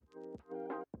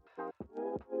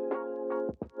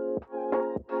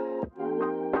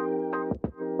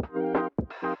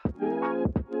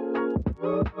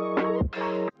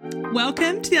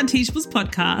Welcome to the Unteachables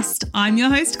podcast. I'm your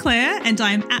host, Claire, and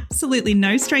I am absolutely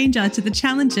no stranger to the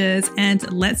challenges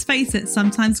and, let's face it,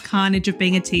 sometimes carnage of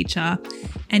being a teacher.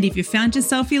 And if you found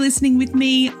yourself here listening with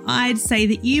me, I'd say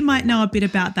that you might know a bit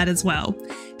about that as well.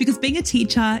 Because being a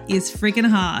teacher is friggin'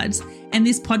 hard. And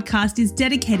this podcast is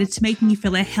dedicated to making you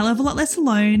feel a hell of a lot less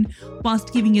alone,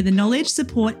 whilst giving you the knowledge,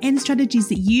 support, and strategies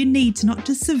that you need to not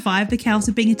just survive the chaos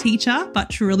of being a teacher, but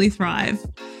truly thrive.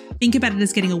 Think about it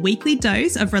as getting a weekly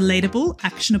dose of relatable,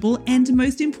 actionable, and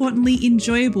most importantly,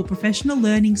 enjoyable professional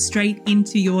learning straight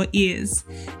into your ears.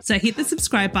 So hit the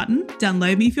subscribe button,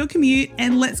 download me for your commute,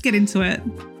 and let's get into it.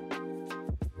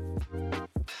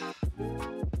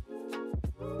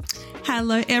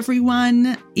 Hello,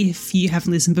 everyone. If you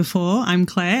haven't listened before, I'm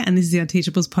Claire, and this is the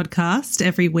Unteachables podcast.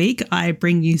 Every week, I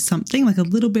bring you something like a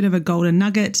little bit of a golden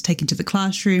nugget to take into the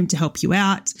classroom to help you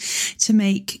out, to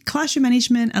make classroom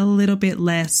management a little bit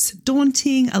less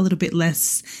daunting, a little bit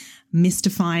less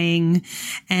mystifying,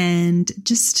 and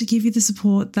just to give you the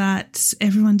support that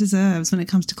everyone deserves when it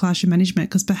comes to classroom management,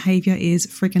 because behaviour is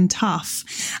friggin' tough.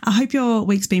 I hope your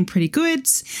week's been pretty good.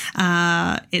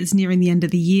 It's nearing the end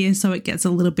of the year, so it gets a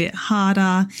little bit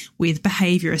harder with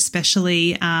behaviour,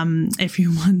 especially.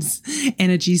 Everyone's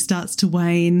energy starts to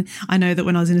wane. I know that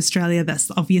when I was in Australia, that's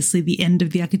obviously the end of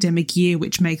the academic year,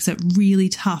 which makes it really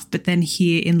tough. But then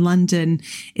here in London,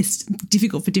 it's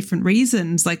difficult for different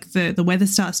reasons. Like the weather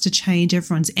starts to change,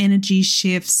 everyone's energy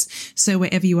shifts. So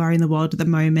wherever you are in the world at the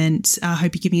moment, I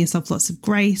hope you're giving yourself lots of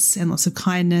grace and lots of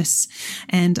kindness.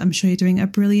 And I'm sure you're doing a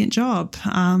brilliant job.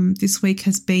 This week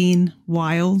has been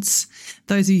wild.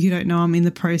 Those of you who don't know, I'm in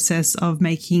the process of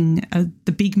making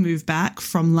the big move back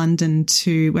from London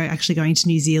we're actually going to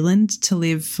New Zealand to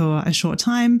live for a short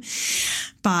time.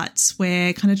 But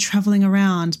we're kind of traveling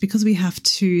around because we have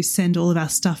to send all of our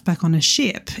stuff back on a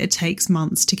ship. It takes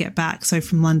months to get back. So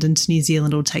from London to New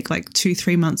Zealand, it'll take like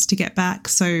 2-3 months to get back.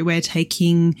 So we're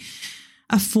taking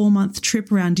a 4-month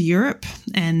trip around Europe,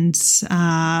 and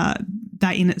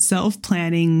that in itself,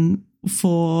 planning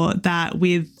for that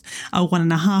with a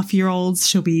 1.5-year-old,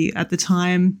 she'll be at the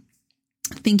time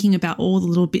thinking about all the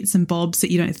little bits and bobs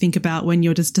that you don't think about when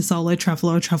you're just a solo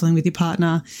traveller or travelling with your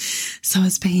partner. So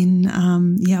it's been,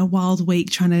 a wild week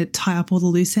trying to tie up all the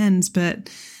loose ends, but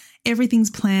everything's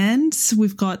planned.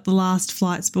 We've got the last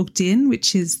flights booked in,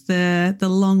 which is the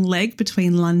long leg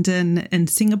between London and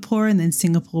Singapore, and then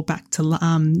Singapore back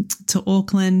to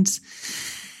Auckland.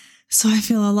 So I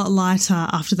feel a lot lighter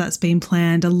after that's been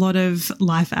planned. A lot of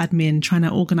life admin, trying to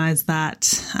organise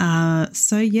that.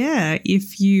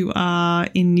 If you are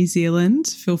in New Zealand,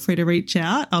 feel free to reach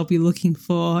out. I'll be looking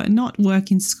for not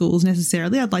work in schools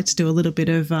necessarily. I'd like to do a little bit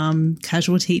of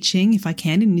casual teaching if I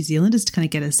can in New Zealand, just to kind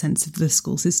of get a sense of the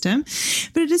school system.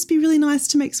 But it'd just be really nice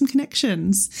to make some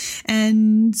connections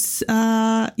and,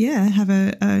 have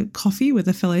a coffee with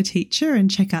a fellow teacher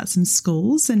and check out some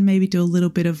schools and maybe do a little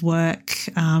bit of work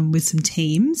with some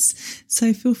teams.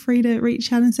 So feel free to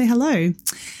reach out and say hello.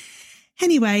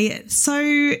 Anyway,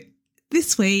 so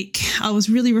this week I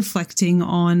was really reflecting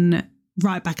on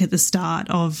right back at the start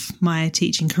of my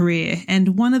teaching career.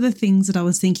 And one of the things that I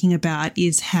was thinking about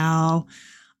is how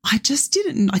I just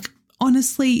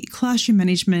honestly, classroom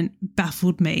management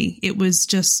baffled me.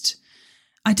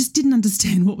 I just didn't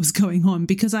understand what was going on,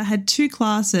 because I had 2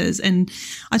 classes, and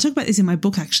I talk about this in my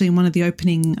book actually in one of the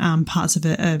opening parts of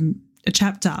a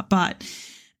chapter, but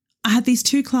I had these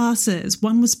 2 classes.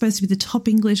 One was supposed to be the top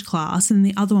English class, and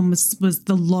the other one was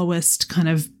the lowest kind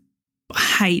of.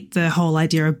 Hate the whole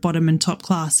idea of bottom and top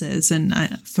classes, and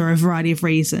for a variety of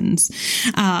reasons.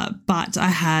 But I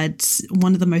had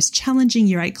one of the most challenging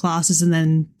year 8 classes, and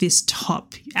then this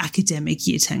top academic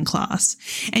year 10 class.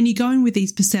 And you go in with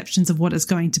these perceptions of what it's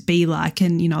going to be like.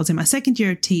 And, I was in my second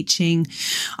year of teaching.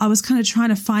 I was kind of trying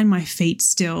to find my feet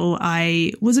still.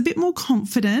 I was a bit more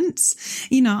confident.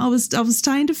 I was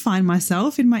starting to find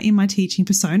myself in my teaching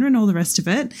persona and all the rest of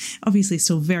it. Obviously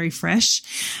still very fresh,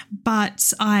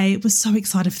 but I was so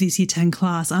excited for this year 10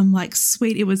 class. I'm like,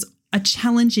 sweet. It was a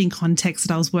challenging context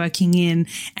that I was working in,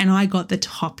 and I got the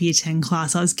top year 10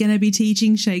 class. I was going to be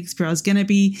teaching Shakespeare. I was going to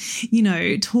be,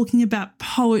 talking about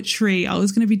poetry. I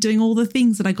was going to be doing all the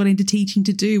things that I got into teaching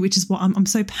to do, which is what I'm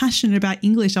so passionate about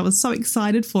English. I was so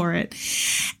excited for it.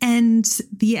 And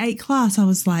the year 8 class, I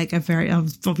was like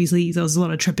obviously there was a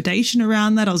lot of trepidation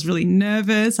around that. I was really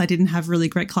nervous. I didn't have really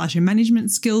great classroom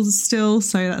management skills still.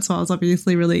 So that's why I was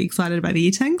obviously really excited about the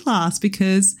year 10 class,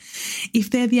 because if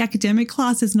they're the academic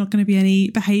class, there's not going to be any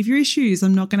behaviour issues.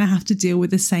 I'm not going to have to deal with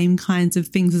the same kinds of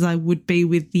things as I would be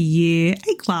with the year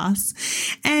 8 class.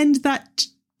 And that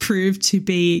proved to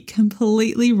be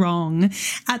completely wrong.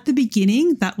 At the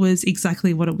beginning, that was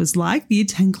exactly what it was like. The Year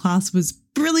 10 class was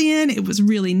brilliant. It was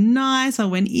really nice. I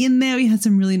went in there. We had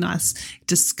some really nice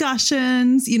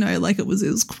discussions, it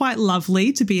was quite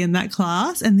lovely to be in that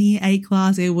class. And the Year 8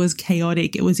 class, it was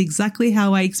chaotic. It was exactly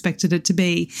how I expected it to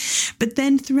be. But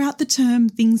then throughout the term,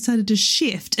 things started to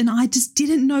shift and I just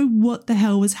didn't know what the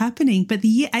hell was happening. But the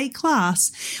Year 8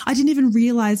 class, I didn't even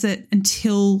realize it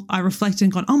until I reflected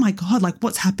and gone, oh my God, like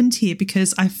what's happened here?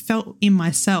 Because I felt in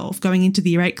myself going into the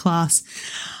Year 8 class,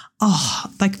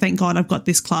 thank God I've got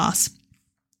this class.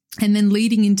 And then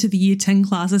leading into the Year 10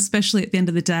 class, especially at the end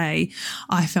of the day,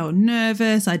 I felt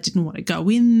nervous. I didn't want to go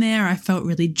in there. I felt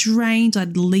really drained.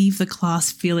 I'd leave the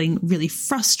class feeling really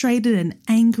frustrated and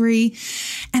angry.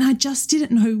 And I just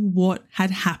didn't know what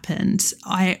had happened.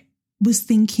 I was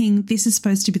thinking this is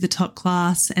supposed to be the top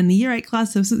class and the Year 8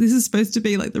 class, this is supposed to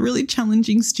be like the really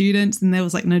challenging students. And there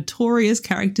was like notorious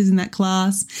characters in that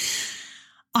class.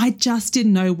 I just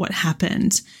didn't know what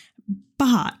happened.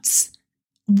 But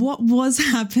what was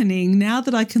happening, now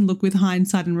that I can look with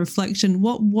hindsight and reflection,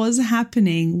 what was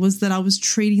happening was that I was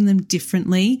treating them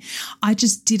differently. I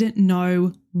just didn't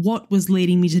know what was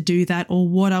leading me to do that or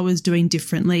what I was doing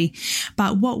differently.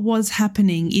 But what was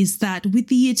happening is that with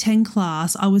the Year 10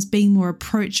 class, I was being more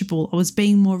approachable. I was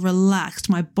being more relaxed.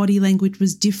 My body language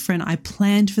was different. I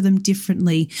planned for them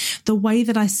differently. The way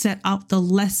that I set up the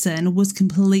lesson was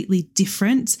completely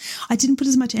different. I didn't put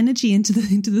as much energy into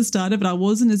the start of it. I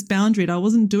wasn't as boundaried. I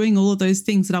wasn't doing all of those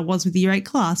things that I was with the Year 8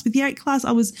 class. With the Year 8 class,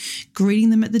 I was greeting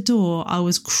them at the door. I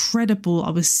was credible. I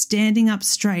was standing up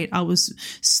straight. I was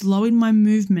slowing my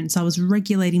movements. I was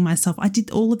regulating myself. I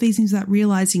did all of these things without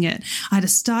realizing it. I had a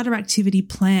starter activity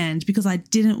planned because I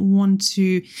didn't want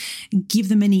to give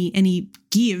them any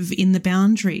give in the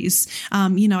boundaries.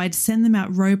 I'd send them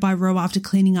out row by row after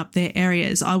cleaning up their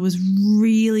areas. I was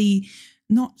really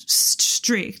not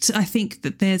strict. I think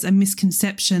that there's a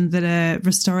misconception that a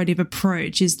restorative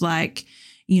approach is like,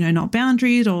 not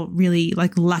boundaried or really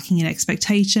like lacking in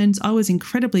expectations. I was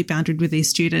incredibly boundaried with these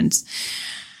students.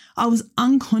 I was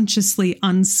unconsciously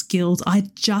unskilled. I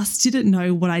just didn't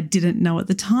know what I didn't know at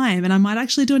the time. And I might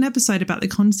actually do an episode about the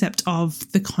concept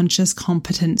of the conscious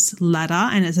competence ladder.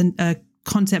 And it's a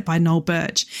concept by Noel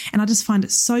Birch. And I just find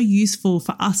it so useful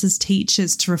for us as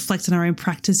teachers to reflect on our own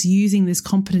practice using this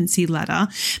competency ladder,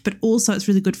 but also it's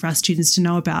really good for our students to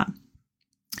know about.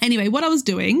 Anyway, what I was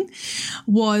doing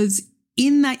was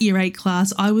in that Year 8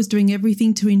 class, I was doing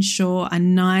everything to ensure a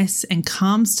nice and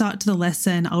calm start to the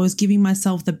lesson. I was giving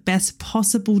myself the best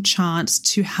possible chance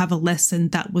to have a lesson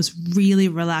that was really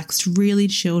relaxed, really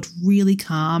chilled, really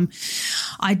calm.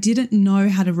 I didn't know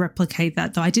how to replicate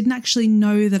that, though. I didn't actually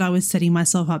know that I was setting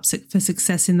myself up for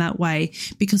success in that way,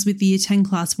 because with the Year 10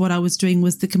 class, what I was doing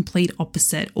was the complete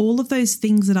opposite. All of those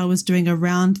things that I was doing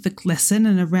around the lesson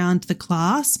and around the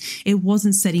class, it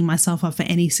wasn't setting myself up for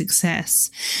any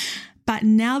success. But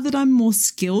now that I'm more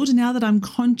skilled, now that I'm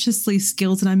consciously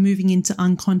skilled and I'm moving into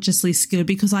unconsciously skilled,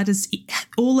 because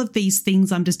all of these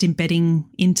things I'm just embedding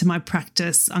into my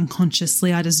practice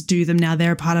unconsciously. I just do them now.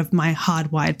 They're a part of my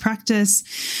hardwired practice.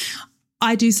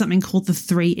 I do something called the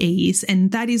 3 E's,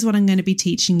 and that is what I'm going to be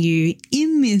teaching you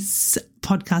in this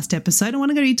podcast episode. And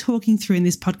what I'm going to be talking through in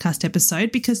this podcast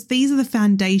episode, because these are the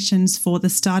foundations for the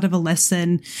start of a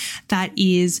lesson that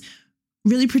is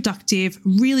really productive,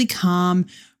 really calm,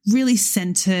 really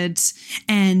centered,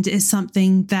 and is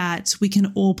something that we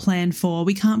can all plan for.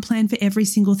 We can't plan for every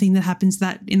single thing that happens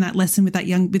in that lesson with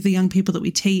the young people that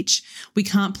we teach. We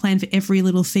can't plan for every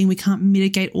little thing. We can't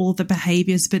mitigate all the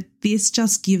behaviors, but this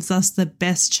just gives us the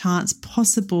best chance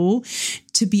possible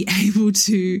to be able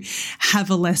to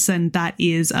have a lesson that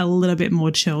is a little bit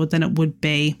more chilled than it would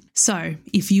be. So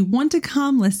if you want a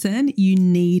calm lesson, you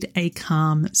need a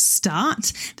calm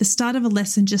start. The start of a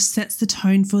lesson just sets the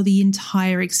tone for the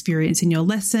entire experience in your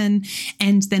lesson.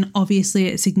 And then obviously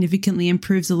it significantly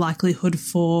improves the likelihood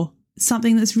for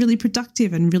something that's really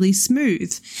productive and really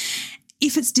smooth.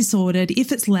 If it's disordered,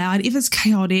 if it's loud, if it's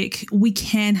chaotic, we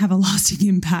can have a lasting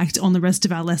impact on the rest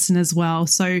of our lesson as well.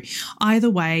 So either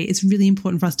way, it's really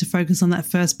important for us to focus on that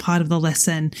first part of the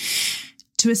lesson.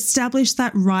 To establish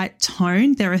that right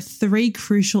tone, there are 3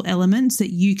 crucial elements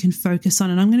that you can focus on,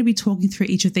 and I'm going to be talking through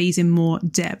each of these in more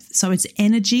depth. So it's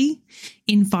energy,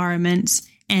 environment,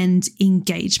 and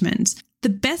engagement. The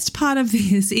best part of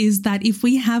this is that if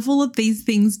we have all of these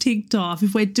things ticked off,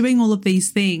 if we're doing all of these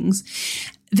things,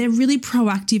 they're really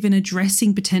proactive in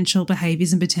addressing potential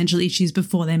behaviours and potential issues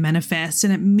before they manifest,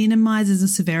 and it minimises the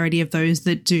severity of those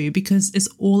that do, because it's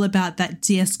all about that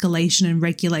de-escalation and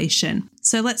regulation.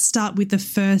 So let's start with the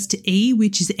first E,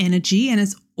 which is energy, and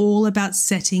it's all about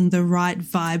setting the right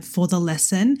vibe for the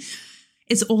lesson.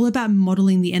 It's all about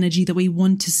modelling the energy that we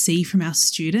want to see from our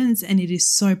students, and it is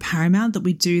so paramount that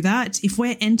we do that. If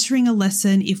we're entering a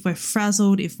lesson, if we're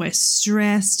frazzled, if we're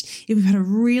stressed, if we've had a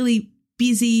really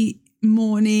busy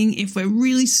morning, if we're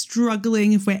really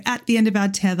struggling, if we're at the end of our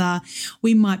tether,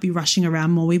 we might be rushing around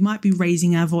more, we might be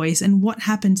raising our voice. And what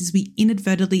happens is we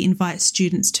inadvertently invite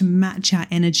students to match our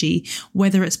energy,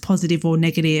 whether it's positive or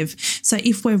negative. So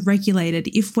if we're regulated,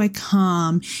 if we're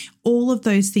calm, all of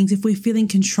those things, if we're feeling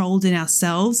controlled in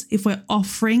ourselves, if we're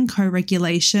offering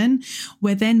co-regulation,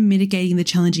 we're then mitigating the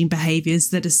challenging behaviours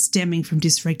that are stemming from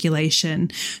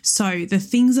dysregulation. So the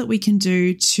things that we can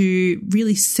do to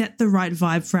really set the right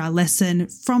vibe for our lesson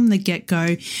from the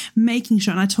get-go, making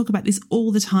sure, and I talk about this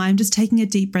all the time, just taking a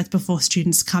deep breath before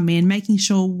students come in, making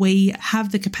sure we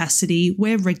have the capacity,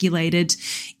 we're regulated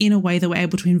in a way that we're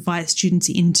able to invite students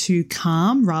into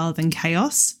calm rather than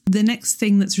chaos. The next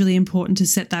thing that's really important to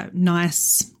set that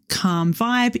nice calm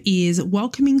vibe is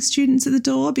welcoming students at the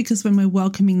door, because when we're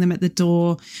welcoming them at the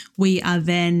door, we are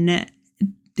then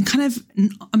kind of,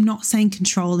 I'm not saying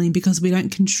controlling, because we don't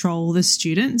control the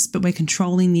students, but we're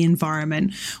controlling the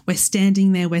environment. We're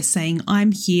standing there, we're saying,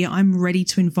 I'm here, I'm ready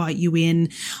to invite you in.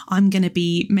 I'm going to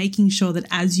be making sure that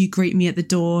as you greet me at the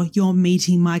door, you're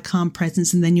meeting my calm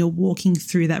presence, and then you're walking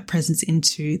through that presence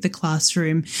into the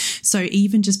classroom. So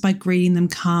even just by greeting them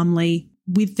calmly,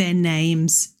 with their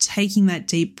names, taking that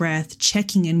deep breath,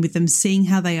 checking in with them, seeing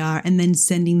how they are, and then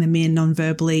sending them in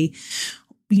non-verbally,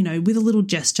 with a little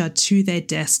gesture to their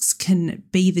desks, can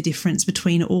be the difference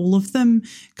between all of them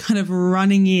kind of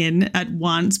running in at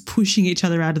once, pushing each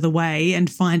other out of the way and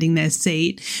finding their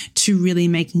seat, to really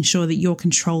making sure that you're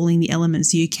controlling the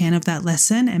elements you can of that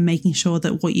lesson and making sure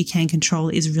that what you can control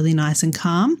is really nice and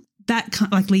calm.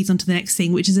 That leads on to the next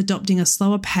thing, which is adopting a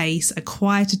slower pace, a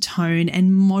quieter tone,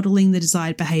 and modelling the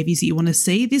desired behaviours that you want to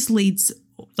see. This leads,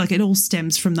 it all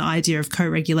stems from the idea of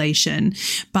co-regulation.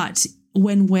 But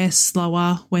when we're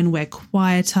slower, when we're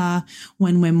quieter,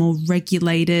 when we're more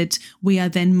regulated, we are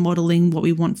then modelling what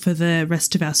we want for the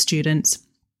rest of our students.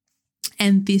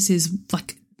 And this is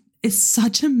it's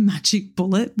such a magic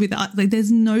bullet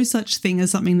there's no such thing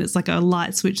as something that's like a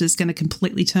light switch that's going to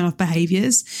completely turn off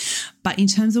behaviours. But in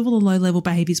terms of all the low level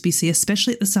behaviours we see,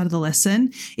 especially at the start of the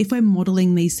lesson, if we're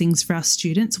modelling these things for our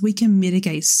students, we can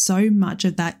mitigate so much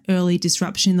of that early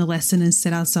disruption in the lesson and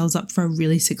set ourselves up for a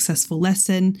really successful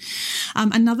lesson.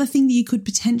 Another thing that you could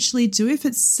potentially do, if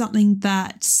it's something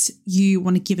that you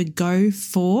want to give a go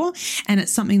for, and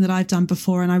it's something that I've done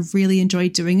before and I've really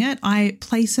enjoyed doing it, I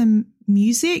play some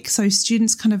music, so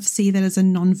students kind of see that as a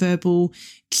non-verbal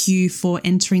cue for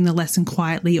entering the lesson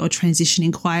quietly or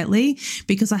transitioning quietly,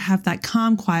 because I have that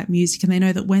calm, quiet music, and they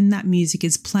know that when that music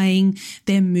is playing,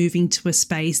 they're moving to a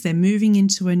space, they're moving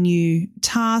into a new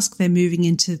task, they're moving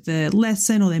into the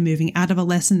lesson, or they're moving out of a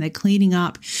lesson, they're cleaning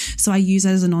up. So I use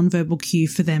that as a non-verbal cue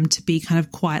for them to be kind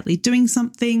of quietly doing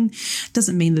something.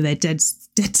 Doesn't mean that they're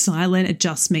dead silent. It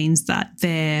just means that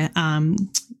they're,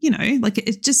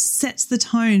 it just sets the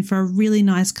tone for a really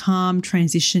nice, calm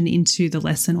transition into the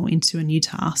lesson or into a new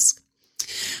task.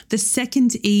 The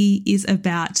second E is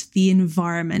about the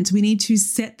environment. We need to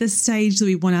set the stage that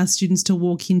we want our students to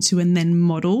walk into and then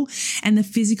model. And the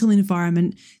physical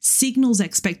environment signals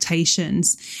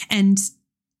expectations. And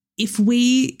if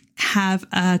we have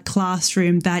a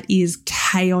classroom that is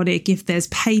chaotic, if there's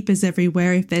papers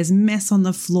everywhere, if there's mess on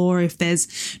the floor, if there's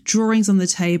drawings on the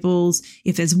tables,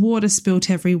 if there's water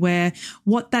spilt everywhere,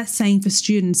 what that's saying for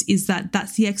students is that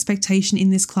that's the expectation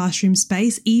in this classroom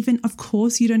space. Even, of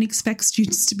course, you don't expect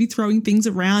students to be throwing things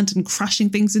around and crushing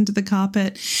things into the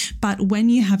carpet. But when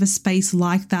you have a space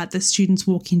like that students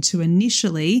walk into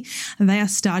initially, they are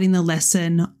starting the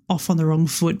lesson off on the wrong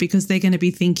foot, because they're going to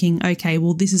be thinking, okay,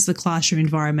 well, this is the classroom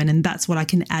environment and that's what I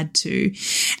can add to.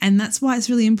 And that's why it's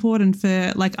really important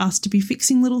for us to be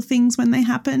fixing little things when they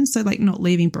happen. So not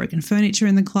leaving broken furniture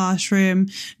in the classroom,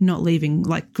 not leaving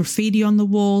graffiti on the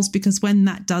walls, because when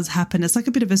that does happen, it's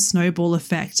a bit of a snowball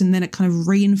effect, and then it kind of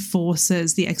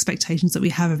reinforces the expectations that we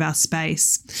have of our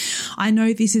space. I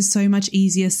know this is so much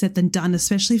easier said than done,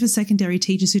 especially for secondary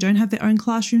teachers who don't have their own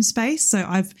classroom space. So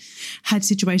I've had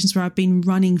situations where I've been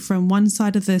running from one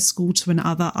side of the school to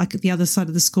another, the other side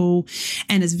of the school,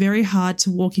 and it's very hard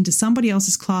to walk into somebody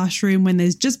else's classroom when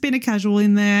there's just been a casual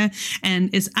in there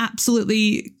and it's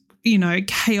absolutely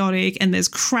chaotic and there's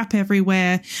crap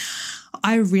everywhere.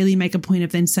 I really make a point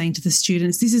of then saying to the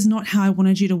students, this is not how I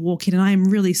wanted you to walk in, and I am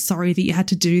really sorry that you had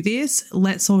to do this.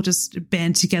 Let's all just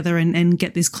band together and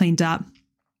get this cleaned up.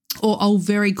 Or I'll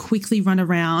very quickly run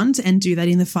around and do that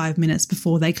in the 5 minutes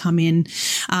before they come in.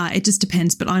 It just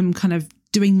depends, but I'm kind of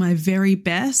doing my very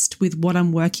best with what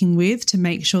I'm working with to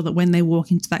make sure that when they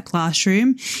walk into that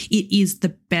classroom, it is the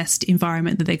best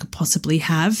environment that they could possibly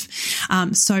have.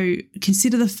 So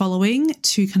consider the following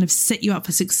to kind of set you up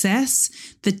for success.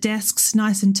 The desks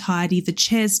nice and tidy, the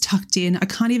chairs tucked in. I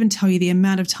can't even tell you the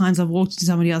amount of times I've walked into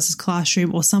somebody else's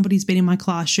classroom or somebody's been in my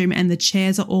classroom and the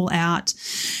chairs are all out,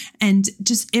 and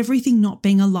just everything not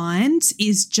being aligned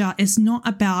it's not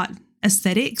about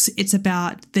aesthetics, it's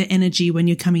about the energy when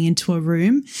you're coming into a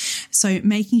room. So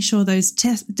making sure those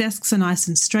desks are nice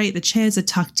and straight, the chairs are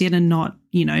tucked in and not,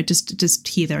 just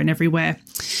here, there and everywhere.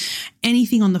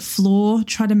 Anything on the floor,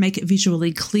 try to make it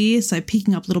visually clear. So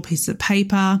picking up little pieces of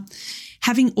paper,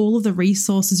 having all of the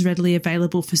resources readily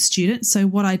available for students. So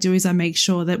what I do is I make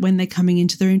sure that when they're coming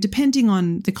into the room, depending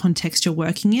on the context you're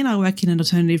working in, I work in an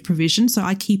alternative provision. So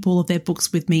I keep all of their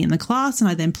books with me in the class and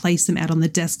I then place them out on the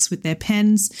desks with their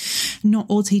pens. Not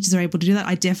all teachers are able to do that.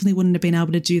 I definitely wouldn't have been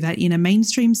able to do that in a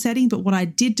mainstream setting. But what I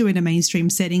did do in a mainstream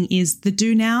setting is the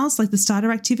do nows, like the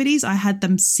starter activities. I had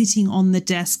them sitting on the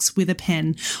desks with a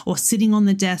pen or sitting on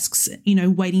the desks,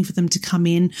 waiting for them to come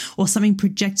in, or something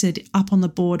projected up on the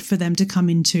board for them to come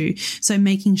into. So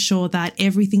making sure that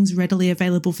everything's readily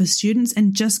available for students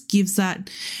and just gives that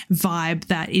vibe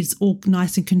that it's all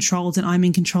nice and controlled and I'm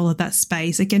in control of that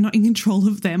space. Again, not in control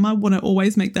of them. I want to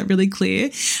always make that really clear,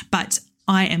 but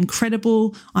I am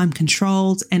credible, I'm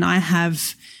controlled, and I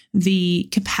have the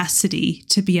capacity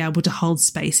to be able to hold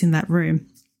space in that room.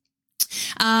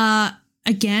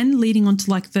 Again, leading on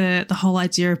to like the whole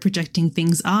idea of projecting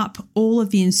things up, all of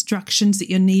the instructions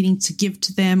that you're needing to give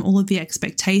to them, all of the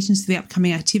expectations for the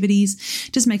upcoming activities,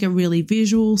 just make it really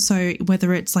visual. So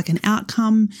whether it's like an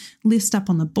outcome list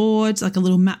up on the board, like a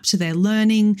little map to their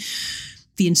learning,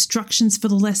 the instructions for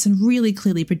the lesson really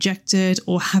clearly projected,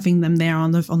 or having them there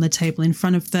on the table in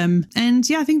front of them. And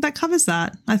yeah, I think that covers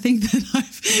that. I think that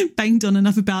I've banged on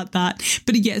enough about that.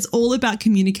 But yeah, it's all about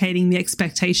communicating the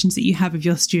expectations that you have of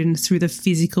your students through the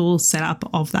physical setup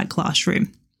of that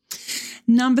classroom.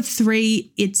 Number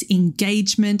 3, it's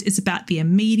engagement. It's about the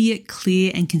immediate,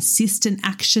 clear and consistent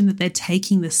action that they're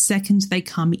taking the second they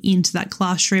come into that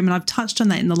classroom. And I've touched on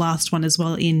that in the last one as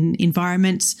well in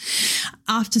environment.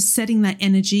 After setting that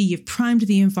energy, you've primed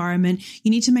the environment,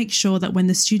 you need to make sure that when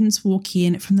the students walk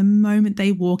in, from the moment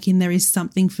they walk in, there is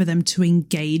something for them to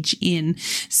engage in,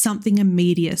 something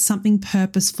immediate, something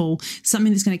purposeful,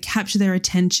 something that's going to capture their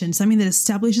attention, something that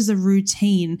establishes a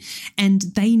routine. And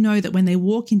they know that when they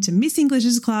walk into Miss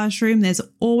English's classroom, there's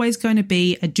always going to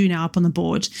be a do now up on the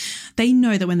board. They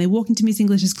know that when they walk into Miss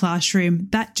English's classroom,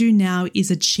 that do now is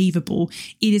achievable.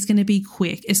 It is going to be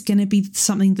quick. It's going to be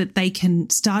something that they can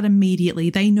start immediately.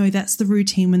 They know that's the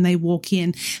routine when they walk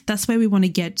in. That's where we want to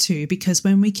get to, because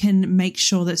when we can make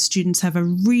sure that students have a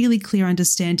really clear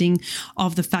understanding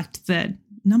of the fact that,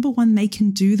 number one, they can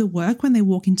do the work when they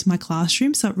walk into my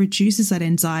classroom, so it reduces that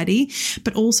anxiety,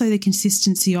 but also the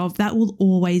consistency of that will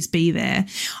always be there.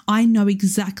 I know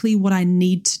exactly what I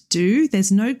need to do.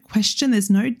 There's no question,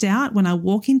 there's no doubt when I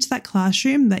walk into that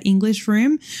classroom, that English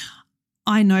room,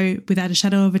 I know without a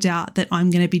shadow of a doubt that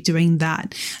I'm going to be doing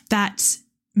that. That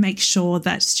make sure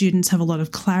that students have a lot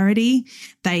of clarity,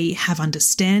 they have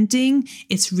understanding,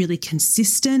 it's really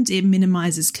consistent, it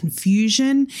minimizes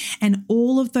confusion, and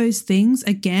all of those things,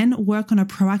 again, work on a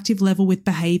proactive level with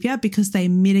behavior because they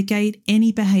mitigate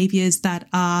any behaviors that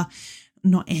are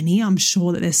not any, I'm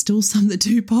sure that there's still some that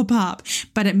do pop up,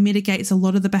 but it mitigates a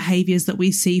lot of the behaviors that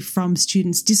we see from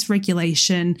students'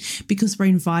 dysregulation because we're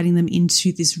inviting them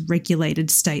into this regulated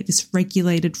state, this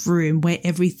regulated room where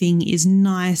everything is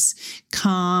nice,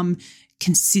 calm,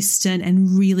 consistent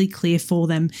and really clear for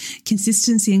them.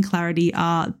 Consistency and clarity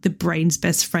are the brain's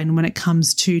best friend when it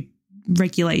comes to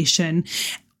regulation.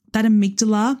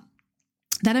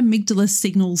 That amygdala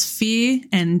signals fear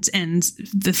and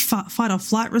the fight or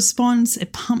flight response.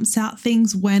 It pumps out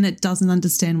things when it doesn't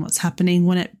understand what's happening,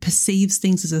 when it perceives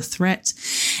things as a threat.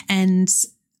 And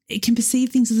it can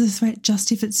perceive things as a threat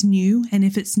just if it's new and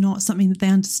if it's not something that they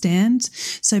understand.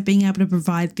 So being able to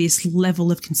provide this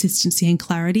level of consistency and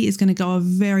clarity is going to go a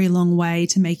very long way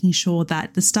to making sure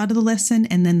that the start of the lesson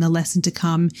and then the lesson to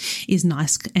come is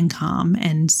nice and calm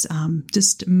and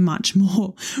just much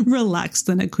more relaxed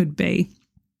than it could be.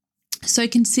 So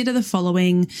consider the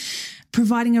following: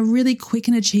 Providing a really quick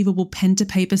and achievable pen to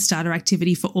paper starter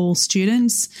activity for all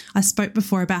students. I spoke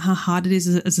before about how hard it is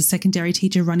as a secondary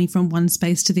teacher running from one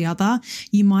space to the other.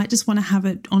 You might just want to have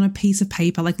it on a piece of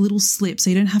paper, like little slips, so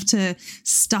you don't have to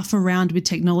stuff around with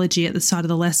technology at the start of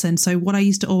the lesson. So what I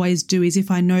used to always do is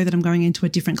if I know that I'm going into a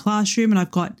different classroom and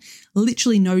I've got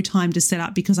literally no time to set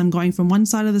up because I'm going from one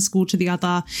side of the school to the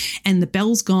other and the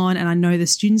bell's gone and I know the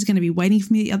student's going to be waiting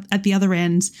for me at the other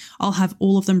end, I'll have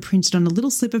all of them printed on a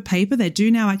little slip of paper, their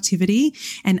do now activity.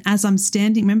 And as I'm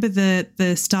standing, remember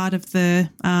the start of the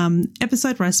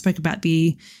episode where I spoke about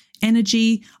the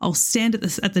energy, I'll stand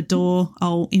at the door,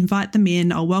 I'll invite them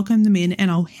in, I'll welcome them in, and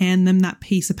I'll hand them that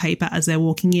piece of paper as they're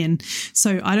walking in.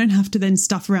 So I don't have to then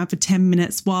stuff around for 10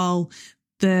 minutes while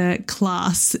the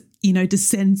class,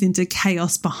 descends into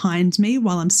chaos behind me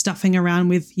while I'm stuffing around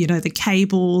with, the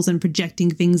cables and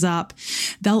projecting things up.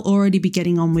 They'll already be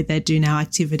getting on with their do now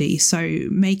activity. So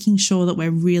making sure that we're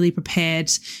really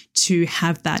prepared to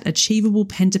have that achievable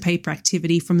pen to paper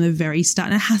activity from the very start.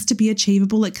 And it has to be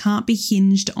achievable. It can't be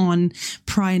hinged on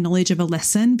prior knowledge of a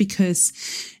lesson, because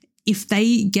if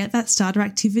they get that starter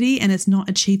activity and it's not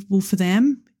achievable for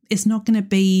them, it's not going to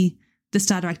be the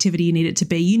starter activity you need it to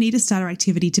be. You need a starter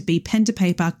activity to be pen to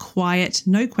paper, quiet,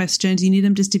 no questions. You need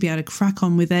them just to be able to crack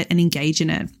on with it and engage in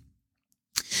it.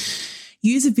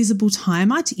 Use a visible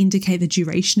timer to indicate the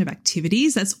duration of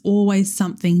activities. That's always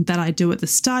something that I do at the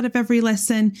start of every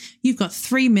lesson. You've got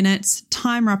 3 minutes,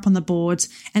 timer up on the board,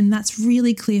 and that's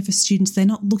really clear for students. They're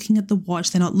not looking at the watch.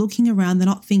 They're not looking around. They're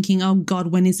not thinking, oh God,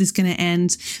 when is this going to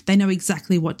end? They know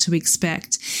exactly what to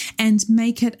expect. And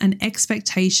make it an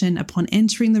expectation upon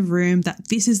entering the room that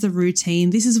this is the routine.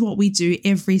 This is what we do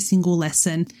every single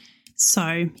lesson.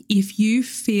 So if you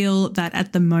feel that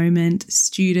at the moment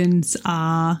students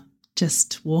are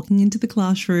just walking into the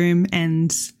classroom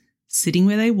and sitting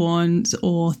where they want,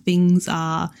 or things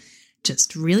are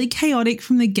just really chaotic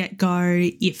from the get-go,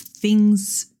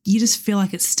 you just feel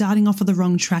like it's starting off on the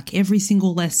wrong track every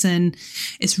single lesson,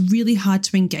 it's really hard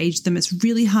to engage them. It's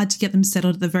really hard to get them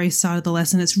settled at the very start of the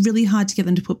lesson. It's really hard to get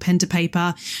them to put pen to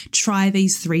paper. Try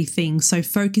these 3 things. So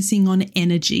focusing on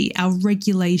energy, our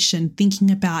regulation,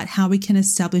 thinking about how we can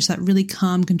establish that really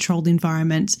calm, controlled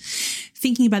environment.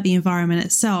 Thinking about the environment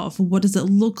itself, what does it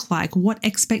look like? What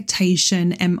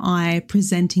expectation am I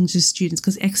presenting to students?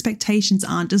 Because expectations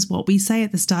aren't just what we say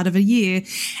at the start of a year.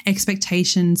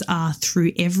 Expectations are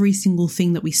through every single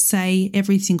thing that we say,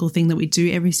 every single thing that we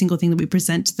do, every single thing that we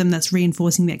present to them that's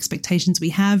reinforcing the expectations we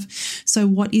have. So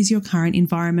what is your current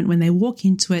environment when they walk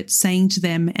into it, saying to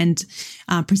them and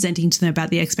presenting to them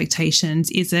about the expectations?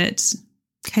 Is it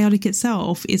chaotic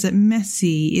itself? Is it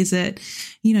messy? Is it,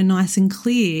 nice and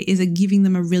clear? Is it giving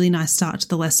them a really nice start to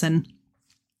the lesson?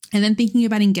 And then thinking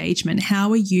about engagement. How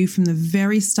are you from the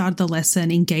very start of the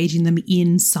lesson engaging them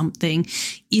in something?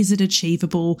 Is it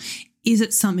achievable? Is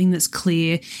it something that's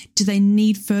clear? Do they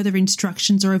need further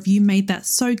instructions, or have you made that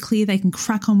so clear they can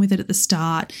crack on with it at the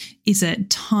start? Is it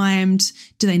timed?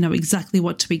 Do they know exactly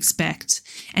what to expect?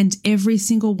 And every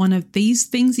single one of these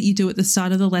things that you do at the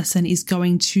start of the lesson is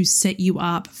going to set you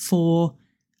up for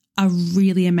a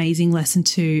really amazing lesson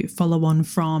to follow on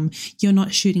from. You're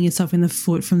not shooting yourself in the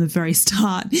foot from the very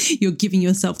start. You're giving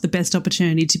yourself the best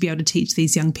opportunity to be able to teach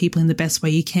these young people in the best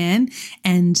way you can.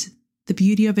 And the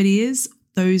beauty of it is,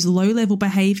 those low-level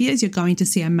behaviors, you're going to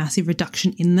see a massive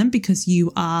reduction in them because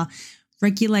you are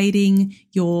regulating,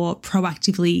 you're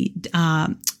proactively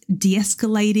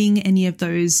de-escalating any of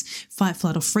those fight,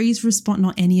 flight, or freeze response.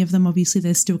 Not any of them, obviously.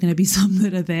 There's still going to be some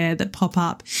that are there that pop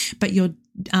up, but you're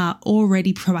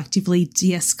already proactively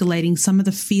de-escalating some of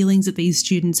the feelings that these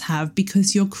students have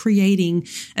because you're creating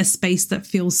a space that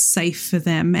feels safe for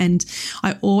them. And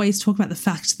I always talk about the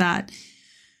fact that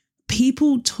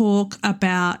people talk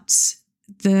about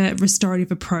the restorative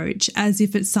approach as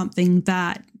if it's something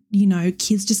that,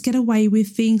 kids just get away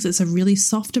with things. It's a really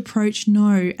soft approach.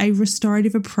 No, a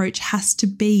restorative approach has to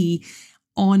be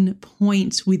on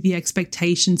point with the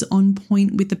expectations, on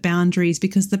point with the boundaries,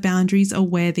 because the boundaries are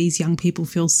where these young people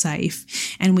feel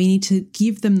safe. And we need to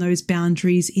give them those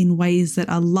boundaries in ways that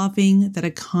are loving, that are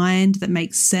kind, that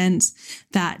make sense,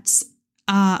 that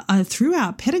through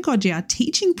our pedagogy, our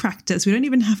teaching practice. We don't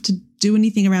even have to do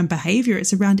anything around behavior.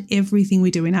 It's around everything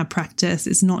we do in our practice.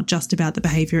 It's not just about the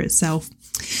behavior itself.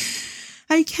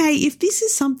 Okay, if this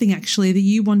is something actually that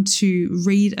you want to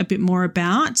read a bit more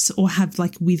about or have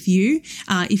with you,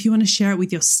 if you want to share it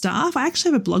with your staff, I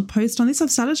actually have a blog post on this. I've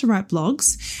started to write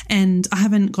blogs and I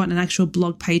haven't got an actual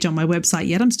blog page on my website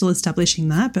yet. I'm still establishing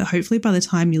that, but hopefully by the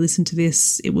time you listen to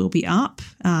this, it will be up.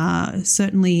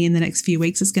 Certainly in the next few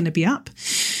weeks, it's going to be up.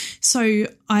 So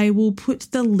I will put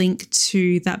the link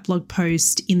to that blog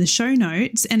post in the show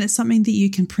notes, and it's something that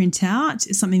you can print out.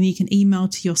 It's something that you can email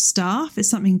to your staff. It's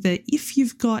something that if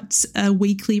you've got a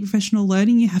weekly professional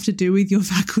learning you have to do with your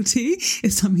faculty,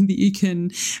 it's something that you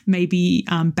can maybe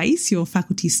base your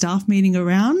faculty staff meeting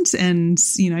around and,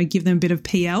 give them a bit of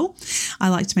PL. I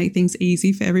like to make things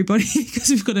easy for everybody because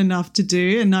we've got enough to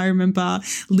do. And I remember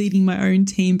leading my own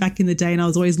team back in the day, and I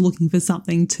was always looking for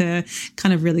something to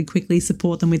kind of really quickly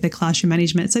support them with their classroom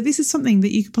management. So this is something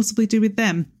that you could possibly do with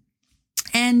them.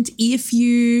 And if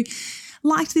you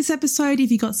liked this episode,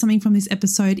 if you got something from this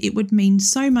episode, it would mean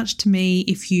so much to me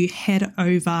if you head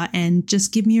over and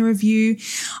just give me a review.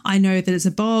 I know that it's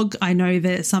a bog. I know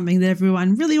that it's something that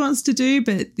everyone really wants to do,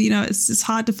 but it's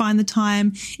hard to find the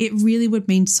time. It really would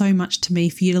mean so much to me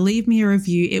for you to leave me a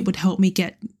review. It would help me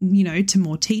get, to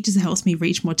more teachers. It helps me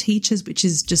reach more teachers, which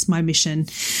is just my mission.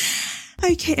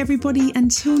 Okay, everybody,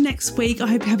 until next week, I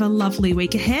hope you have a lovely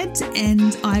week ahead,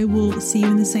 and I will see you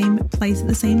in the same place at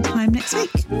the same time next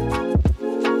week.